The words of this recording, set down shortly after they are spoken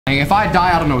Like, if I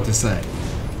die, I don't know what to say.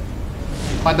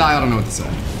 If I die, I don't know what to say.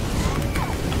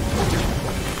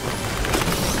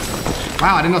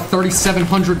 Wow, I didn't know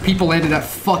 3,700 people landed at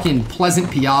fucking Pleasant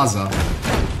Piazza.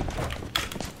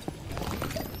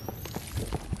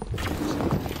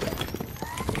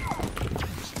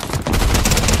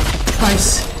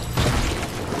 Nice.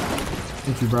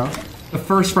 Thank you, bro. The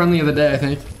first friendly of the day, I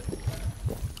think.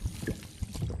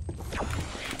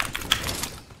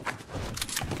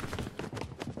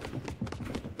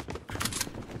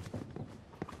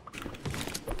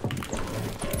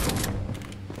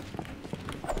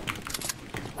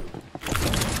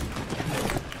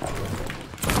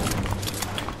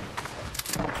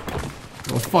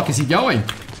 Where the fuck is he going?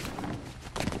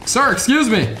 Sir, excuse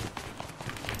me.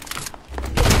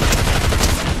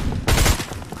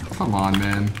 Come on,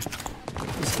 man.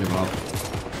 Just give up.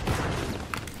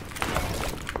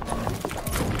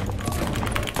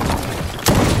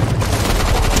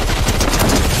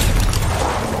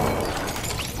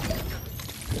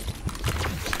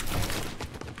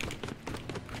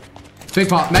 Big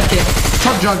pop, medkit,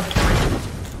 chug jug.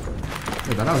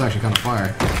 Wait, that was actually kind of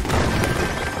fire.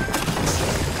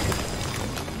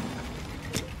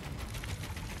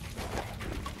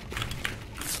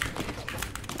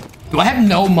 Do I have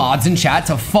no mods in chat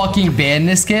to fucking ban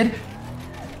this kid?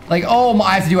 Like, oh,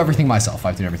 I have to do everything myself. I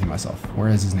have to do everything myself. Where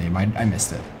is his name? I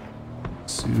missed it.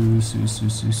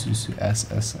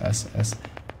 S.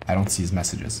 I don't see his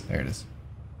messages. There it is.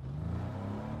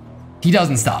 He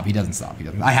doesn't stop. He doesn't stop. He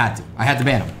doesn't. I had to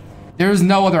ban him. There's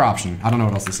no other option. I don't know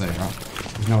what else to say, bro.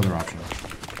 There's no other option.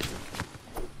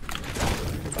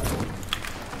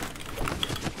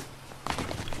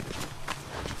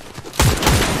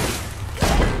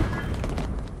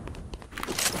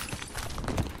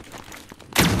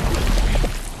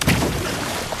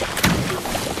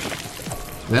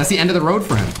 That's the end of the road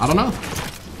for him. I don't know.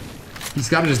 He's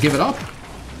got to just give it up.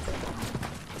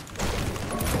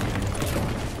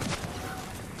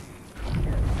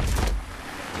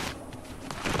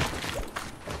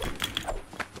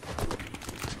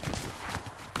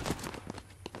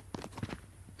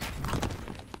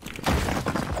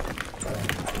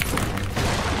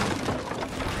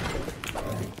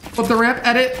 Flip the ramp,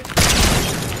 edit.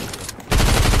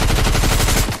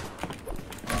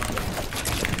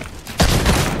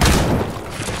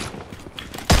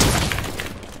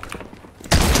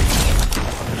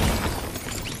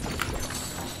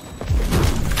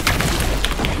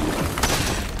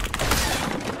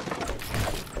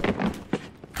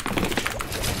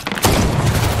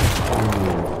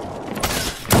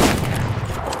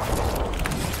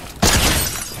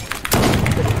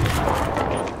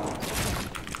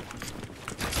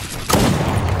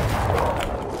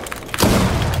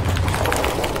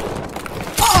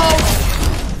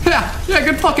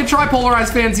 Fucking try,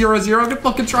 PxlarizedFN 00. Good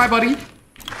fucking try, buddy.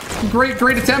 Great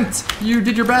attempt. You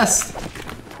did your best.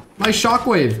 Nice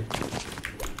shockwave.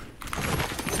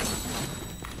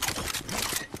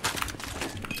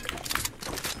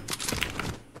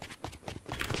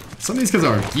 Some of these guys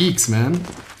are geeks, man.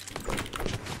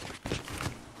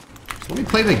 Let me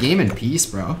play the game in peace,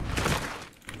 bro.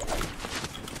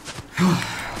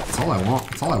 That's all I want.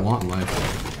 That's all I want in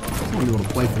life. I just want to be able to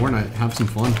play Fortnite, have some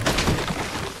fun.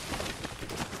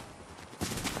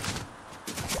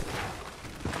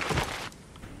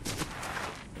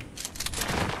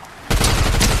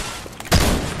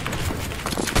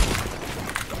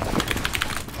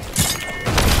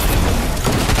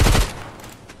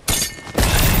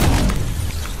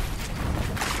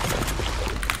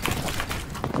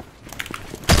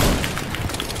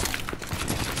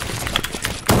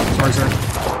 Sorry, sir.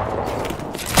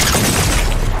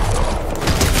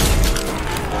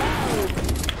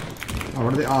 Oh,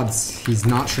 what are the odds he's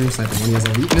not stream sniping when he has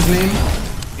Elite in his name?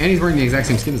 And he's wearing the exact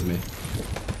same skin as me.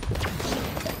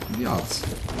 What are the odds?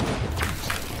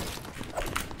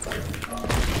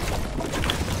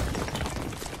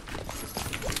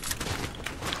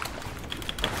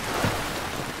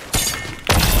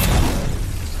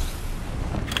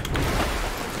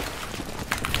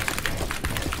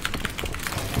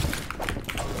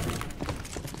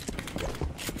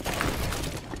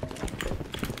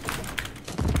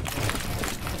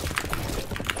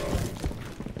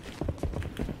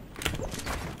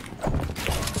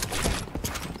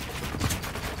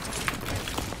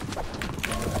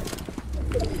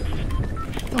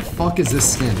 What the fuck is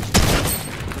this skin?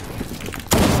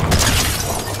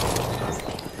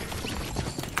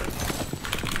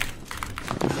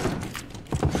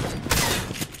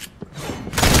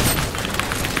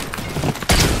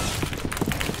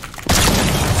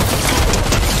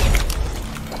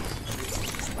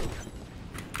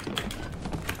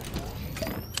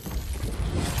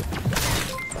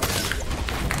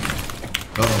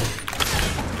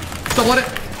 Don't let it.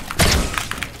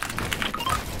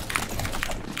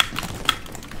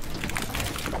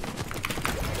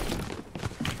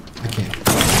 I can't.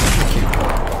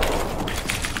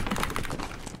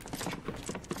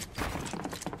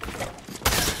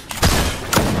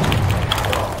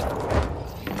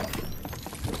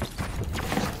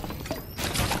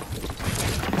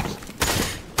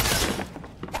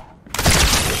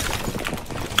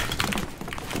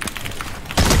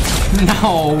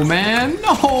 No, man,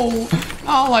 no.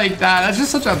 Not like that. That's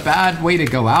just such a bad way to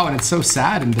go out, and it's so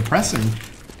sad and depressing.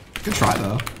 Good try,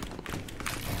 though.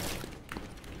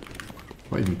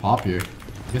 What even pop here?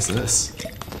 I guess this.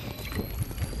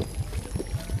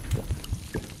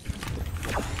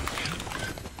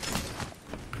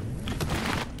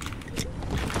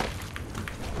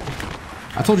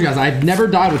 I told you guys, I've never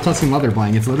died with Tuscan Leather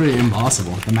playing. It's literally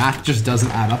impossible. The math just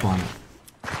doesn't add up on it.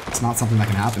 It's not something that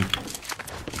can happen.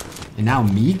 And now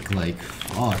Meek, like,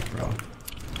 fuck, bro.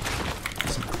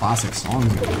 Some classic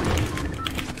songs.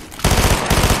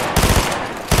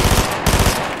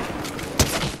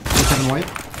 Kevin White.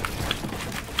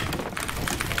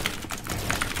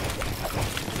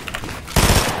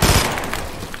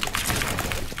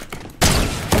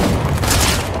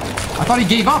 I thought he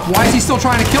gave up. Why is he still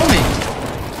trying to kill me?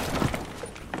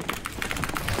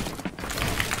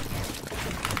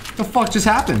 What the fuck just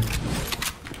happened?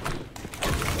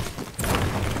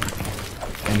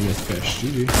 And he has fish.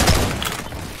 GG.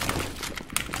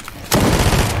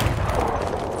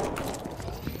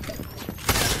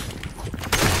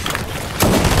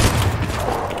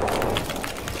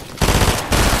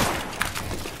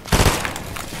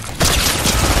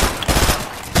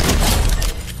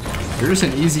 You're just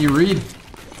an easy read.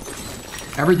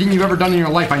 Everything you've ever done in your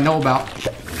life, I know about.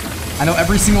 I know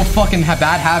every single fucking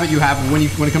bad habit you have when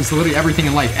it comes to literally everything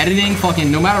in life. Editing,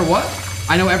 fucking, no matter what.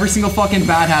 I know every single fucking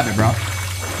bad habit, bro.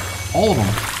 All of them.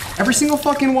 Every single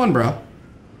fucking one, bro.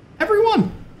 Every one.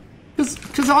 Cause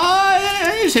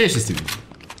it's just too easy.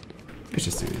 It's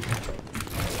just too easy.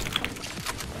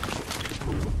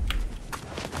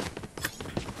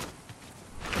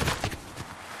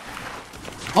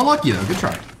 Unlucky though, good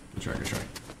try. Good try, good try.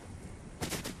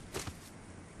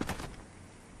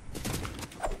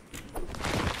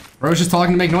 Bro's just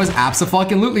talking to make noise.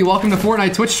 Abso-fucking-lutely. Welcome to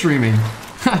Fortnite Twitch streaming.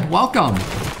 Welcome.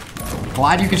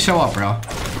 Glad you could show up, bro.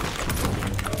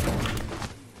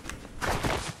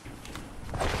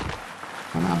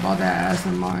 When I bought that ass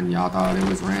in mine, y'all thought it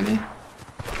was Randy?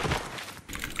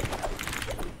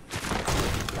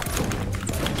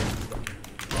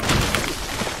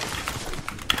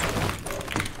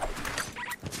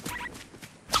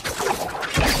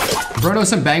 Bro knows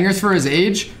some bangers for his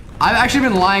age. I've actually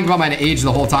been lying about my age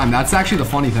the whole time. That's actually the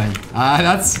funny thing.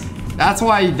 That's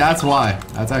why. That's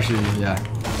actually, yeah.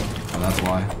 Oh, that's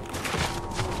why.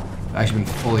 I've actually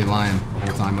been fully lying the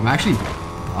whole time. I'm actually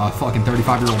a fucking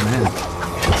 35-year-old man.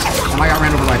 And I got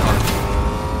ran over by a car.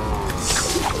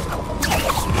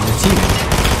 My teammate.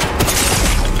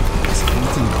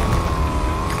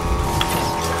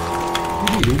 What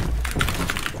do you do?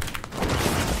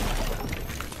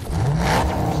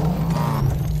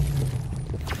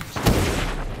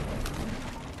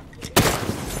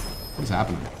 What's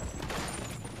happening?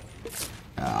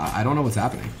 I don't know what's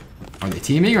happening. Are they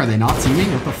teaming? Are they not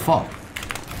teaming? What the fuck?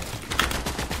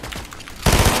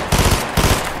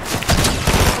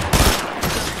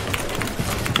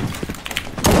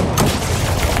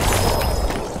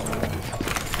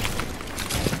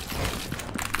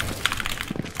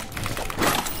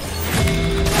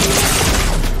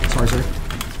 Sorry, sir.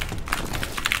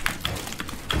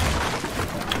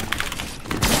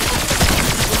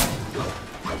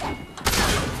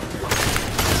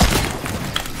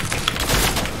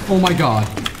 Oh my god.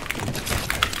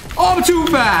 Oh, I'm too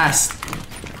fast!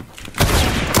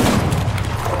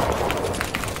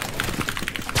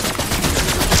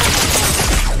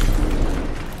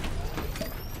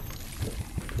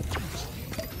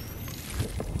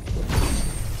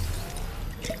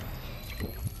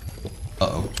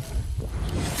 Uh-oh.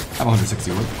 I have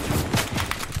 160 wood.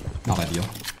 Not ideal.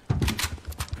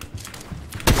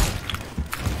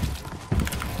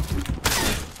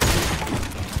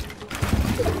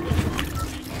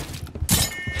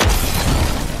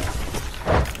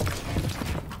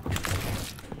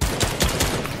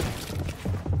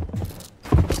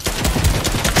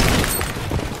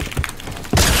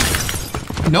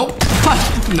 Nope.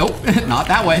 Nope. Not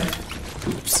that way.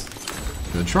 Oops.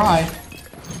 Good try.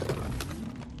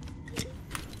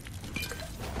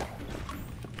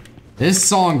 This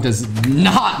song does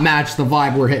not match the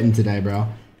vibe we're hitting today, bro.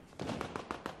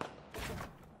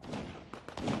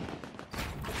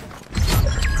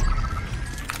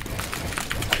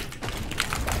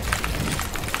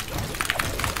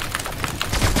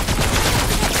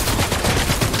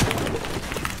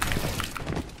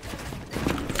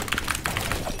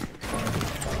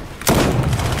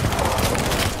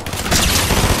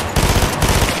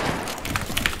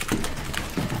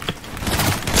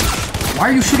 Why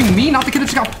are you shooting me, not the kid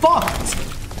that just got fucked?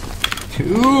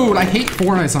 Dude, I hate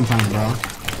Fortnite sometimes, bro.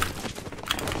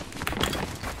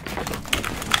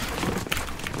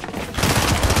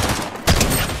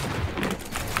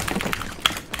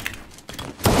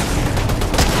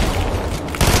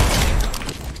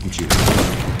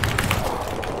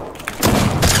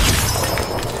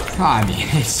 I mean,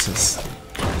 it's just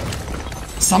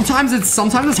sometimes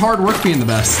it's hard work being the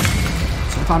best.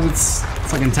 Sometimes it's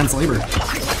like intense labor.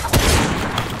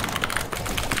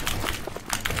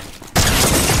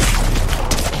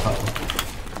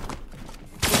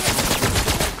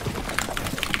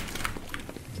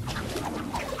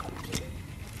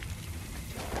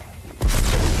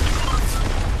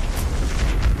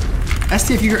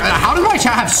 ST, how does my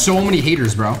chat have so many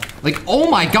haters, bro? Like,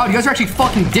 oh my god, you guys are actually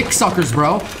fucking dick suckers,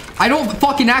 bro. I don't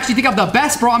fucking actually think I'm the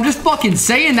best, bro. I'm just fucking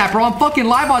saying that, bro. I'm fucking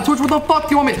live on Twitch. What the fuck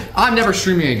do you want me? I'm never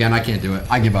streaming again. I can't do it.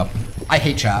 I give up. I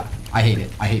hate chat. I hate it.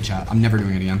 I hate chat. I'm never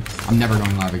doing it again. I'm never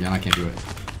going live again. I can't do it.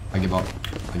 I give up.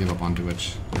 I give up on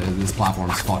Twitch. This platform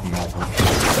is fucking awful.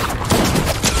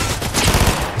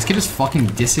 This kid is fucking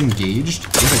disengaged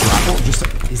with a grapple.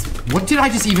 What did I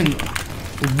just even...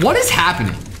 What is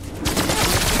happening?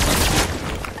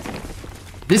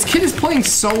 This kid is playing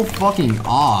so fucking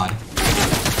odd.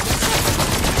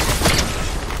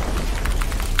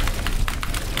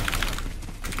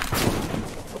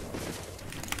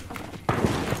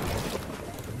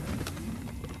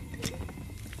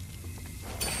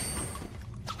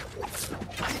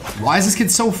 Why is this kid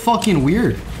so fucking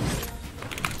weird?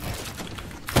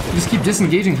 You just keep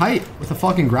disengaging height with a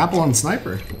fucking grapple on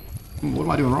sniper. What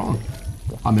am I doing wrong?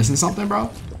 I'm missing something,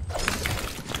 bro?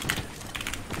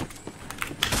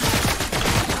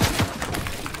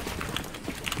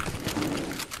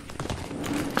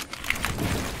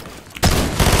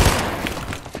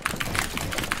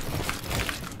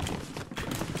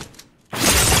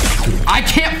 I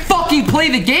can't fucking play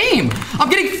the game! I'm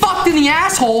getting fucked in the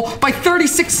asshole by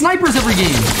 36 snipers every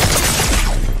game!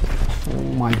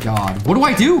 Oh my god. What do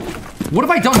I do? What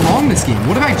have I done wrong this game?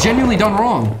 What have I genuinely done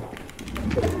wrong?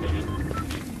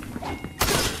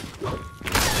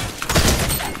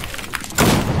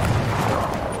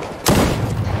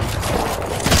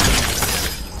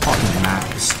 Fucking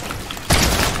max.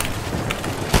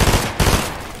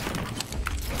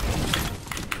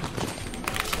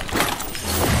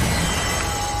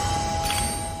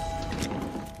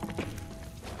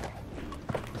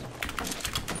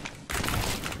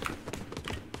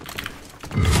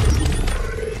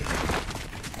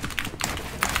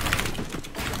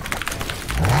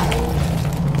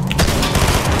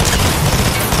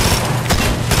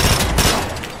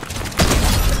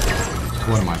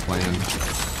 What am I playing?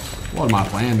 What am I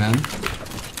playing, man?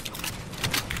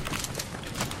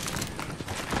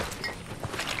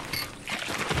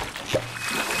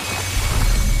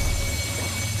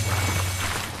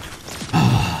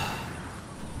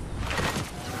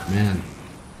 Man.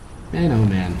 Man, oh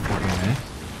man. Fortnite, eh?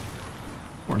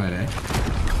 Fortnite, eh?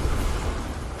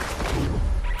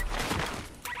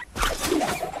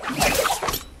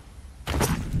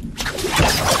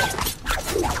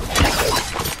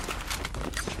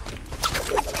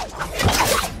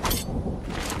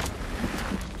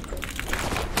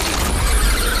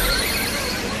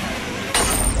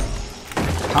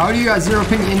 How do you got 0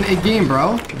 ping in a game,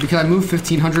 bro? Because I moved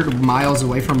 1,500 miles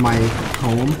away from my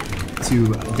home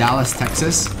to Dallas,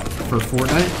 Texas for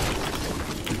Fortnite.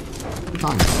 Good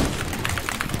times.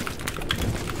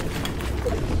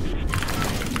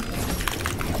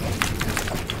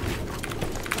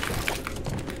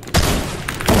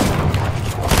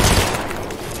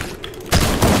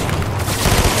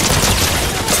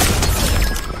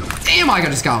 Damn, I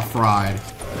just got fried.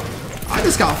 I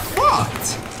just got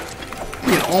fucked.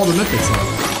 We get all the mythics out.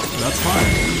 That's fine.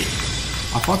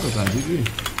 I fucked with that, GG.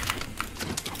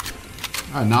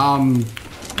 Alright, now I'm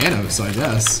Anos, I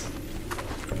guess.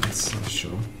 That's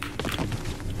true.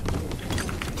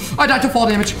 I died to fall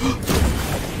damage.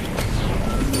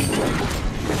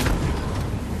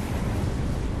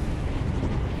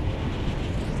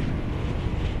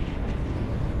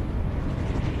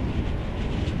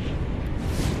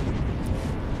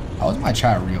 How is my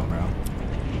chat real, bro?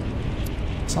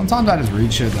 Sometimes I just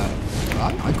read shit that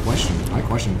I question things. I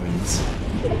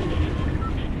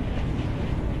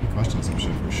question some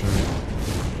shit for sure.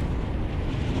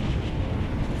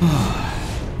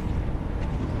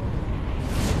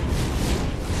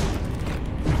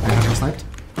 I got sniped.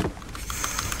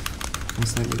 Don't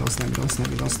snipe me, don't snipe me, don't snipe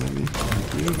me, don't snipe me.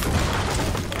 Thank you.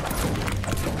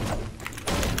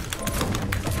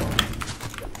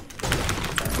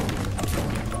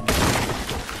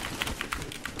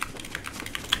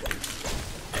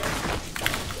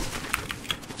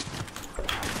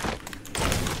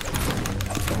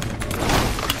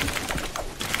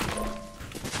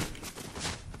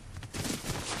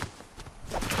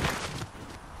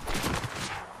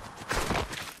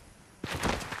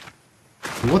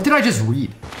 What did I just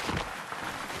read?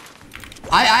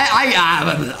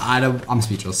 I'm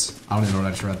speechless. I don't even know what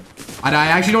I just read. I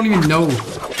actually don't even know.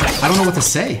 I don't know what to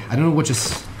say. I don't know what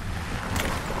just.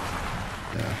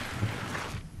 Yeah.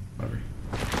 Whatever.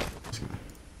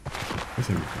 Just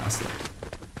gonna move past it.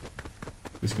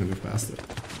 Just gonna move past it.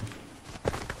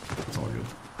 It's all good.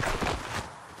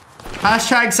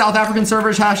 Hashtag South African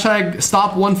servers. Hashtag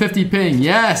stop 150 ping.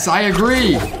 Yes, I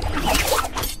agree.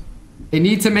 They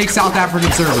need to make South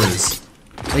African servers.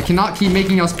 They cannot keep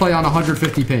making us play on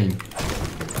 150 ping.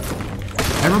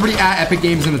 Everybody at Epic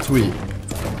Games in a tweet.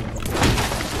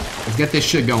 Let's get this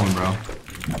shit going, bro.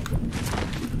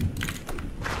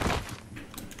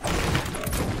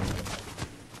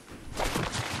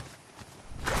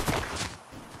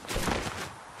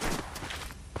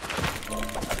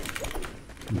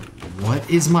 What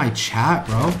is my chat,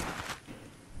 bro?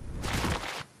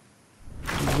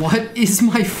 What is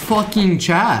my fucking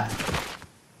chat?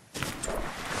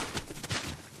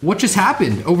 What just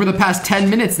happened over the past 10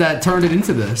 minutes that turned it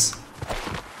into this?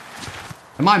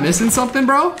 Am I missing something,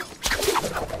 bro?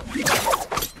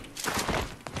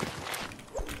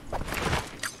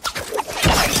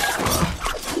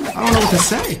 I don't know what to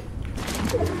say.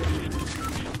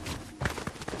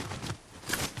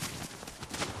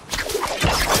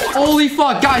 Holy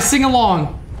fuck, guys, sing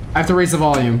along. I have to raise the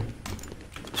volume.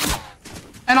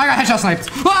 And I got headshot sniped.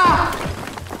 Ah!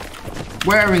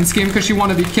 Wearing skin because she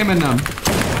wanted to be kimming them.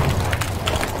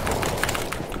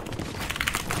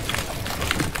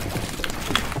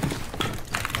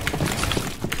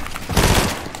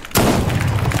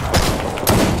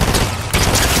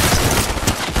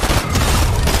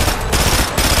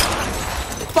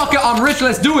 Fuck it, I'm rich,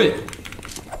 let's do it.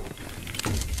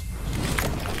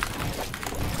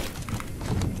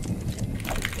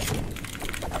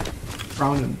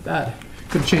 Rounding that.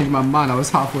 Could have changed my mind, I was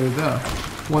halfway there.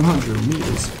 100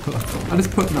 meters. I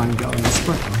just put 9 gallons in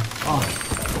sprinter.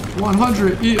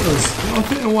 100 meters. I'm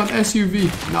hitting one SUV.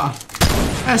 Nah.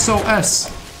 SOS.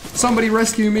 Somebody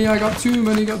rescue me. I got too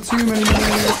many. Got to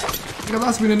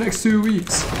last me the next 2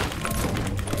 weeks.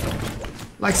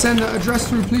 Like, send the address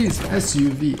through, please.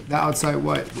 SUV. The outside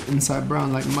white, the inside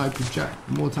brown like Michael Jack.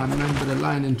 Multi-member, the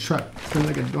line and trap. Feel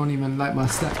like I don't even like my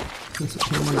step. Since I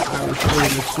came on the Irish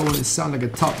road, the phone, it sound like a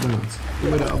top dance.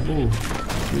 You with a bull.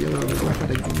 The yellow, the record,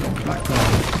 they give me a black card.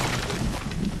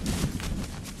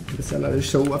 The seller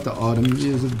show after all them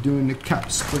years of doing the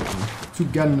cap sprinting. 2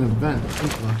 gallon event.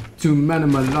 2 men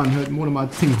in my lawn heard more of my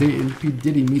things dating P.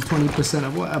 Diddy, me 20%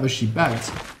 of whatever she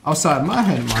bags. Outside my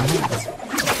head, my hands.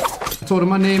 I told her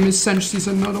my name is Sench, she's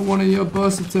another one of your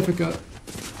birth certificate.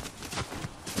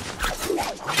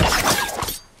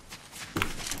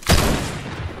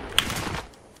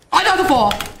 I got the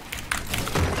fall!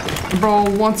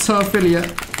 Bro wants her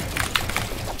affiliate.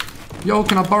 Yo,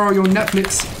 can I borrow your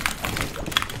Netflix?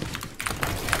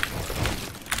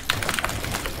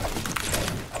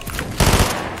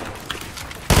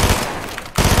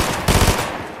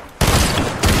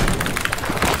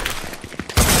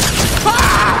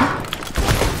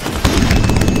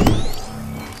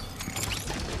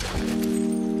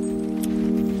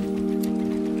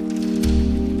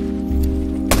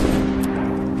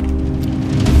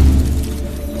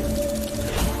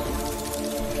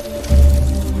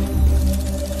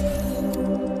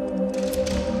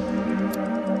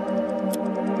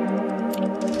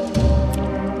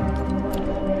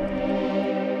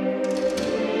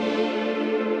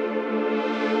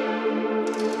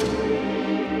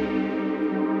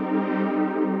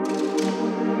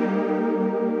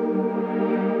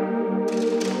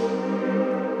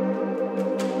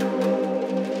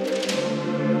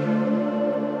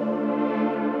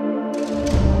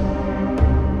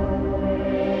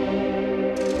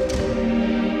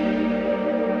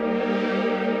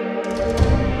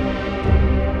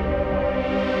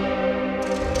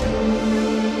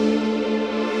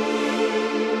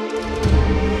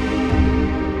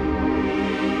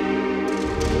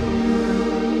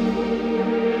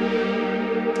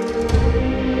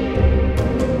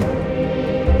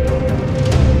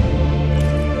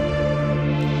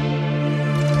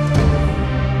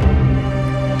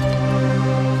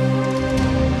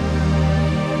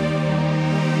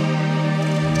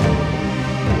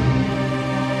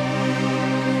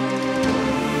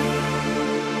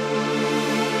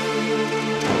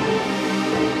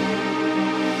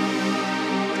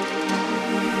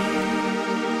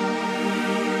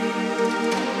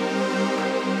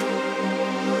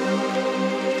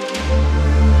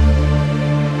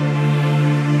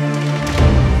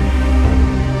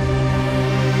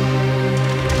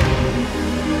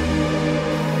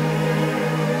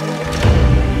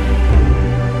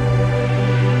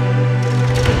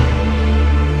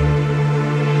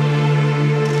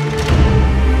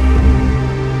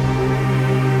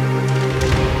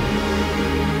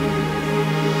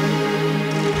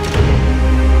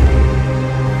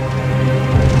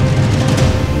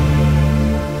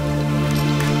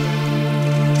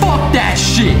 Fuck that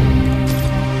shit.